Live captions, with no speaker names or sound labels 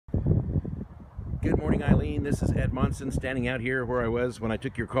Good morning, Eileen. This is Ed Monson standing out here where I was when I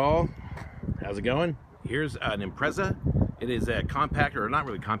took your call. How's it going? Here's an Impreza. It is a compact, or not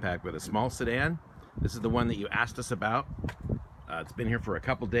really compact, but a small sedan. This is the one that you asked us about. It's been here for a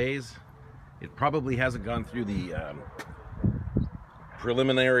couple days. It probably hasn't gone through the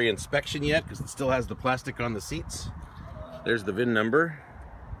preliminary inspection yet because it still has the plastic on the seats. There's the VIN number.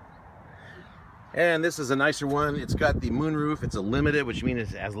 And this is a nicer one. It's got the moonroof. It's a limited, which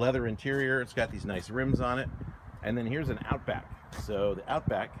means it has leather interior. It's got these nice rims on it. And then here's an Outback. So the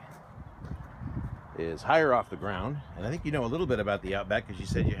Outback is higher off the ground. And I think you know a little bit about the Outback because you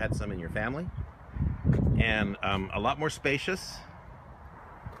said you had some in your family. And a lot more spacious.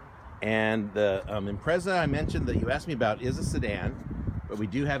 And the Impreza I mentioned that you asked me about is a sedan, but we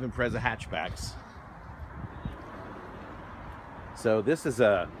do have Impreza hatchbacks. So this is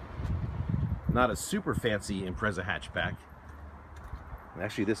not a super fancy Impreza hatchback.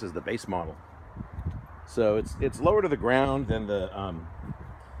 Actually, this is the base model. So it's lower to the ground than the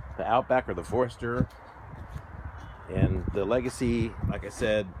Outback or the Forester. And the Legacy, like I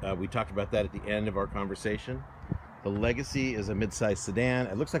said, we talked about that at the end of our conversation. The Legacy is a mid-size sedan.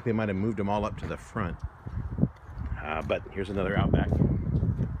 It looks like they might have moved them all up to the front. But here's another Outback.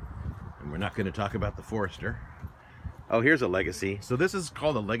 And we're not going to talk about the Forester. Oh, here's a Legacy. So this is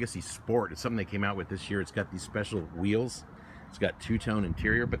called a Legacy Sport. It's something they came out with this year. It's got these special wheels. It's got two-tone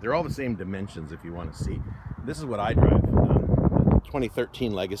interior, but they're all the same dimensions if you want to see. This is what I drive.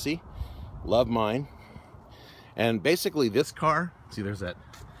 2013 Legacy. Love mine. And basically this car, see there's that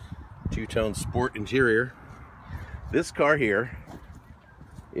two-tone sport interior. This car here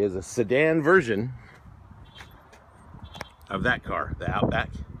is a sedan version of that car, the Outback.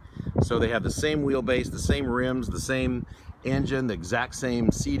 So they have the same wheelbase, the same rims, the same engine, the exact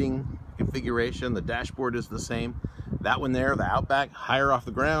same seating configuration. The dashboard is the same. That one there, the Outback, higher off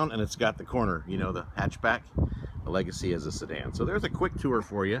the ground, and it's got the corner, you know, the hatchback. The Legacy is a sedan. So there's a quick tour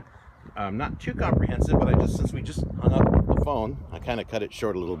for you. Not too comprehensive, but since we just hung up the phone, I kind of cut it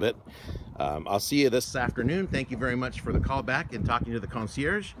short a little bit. I'll see you this afternoon. Thank you very much for the call back and talking to the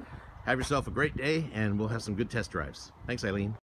concierge. Have yourself a great day, and we'll have some good test drives. Thanks, Eileen.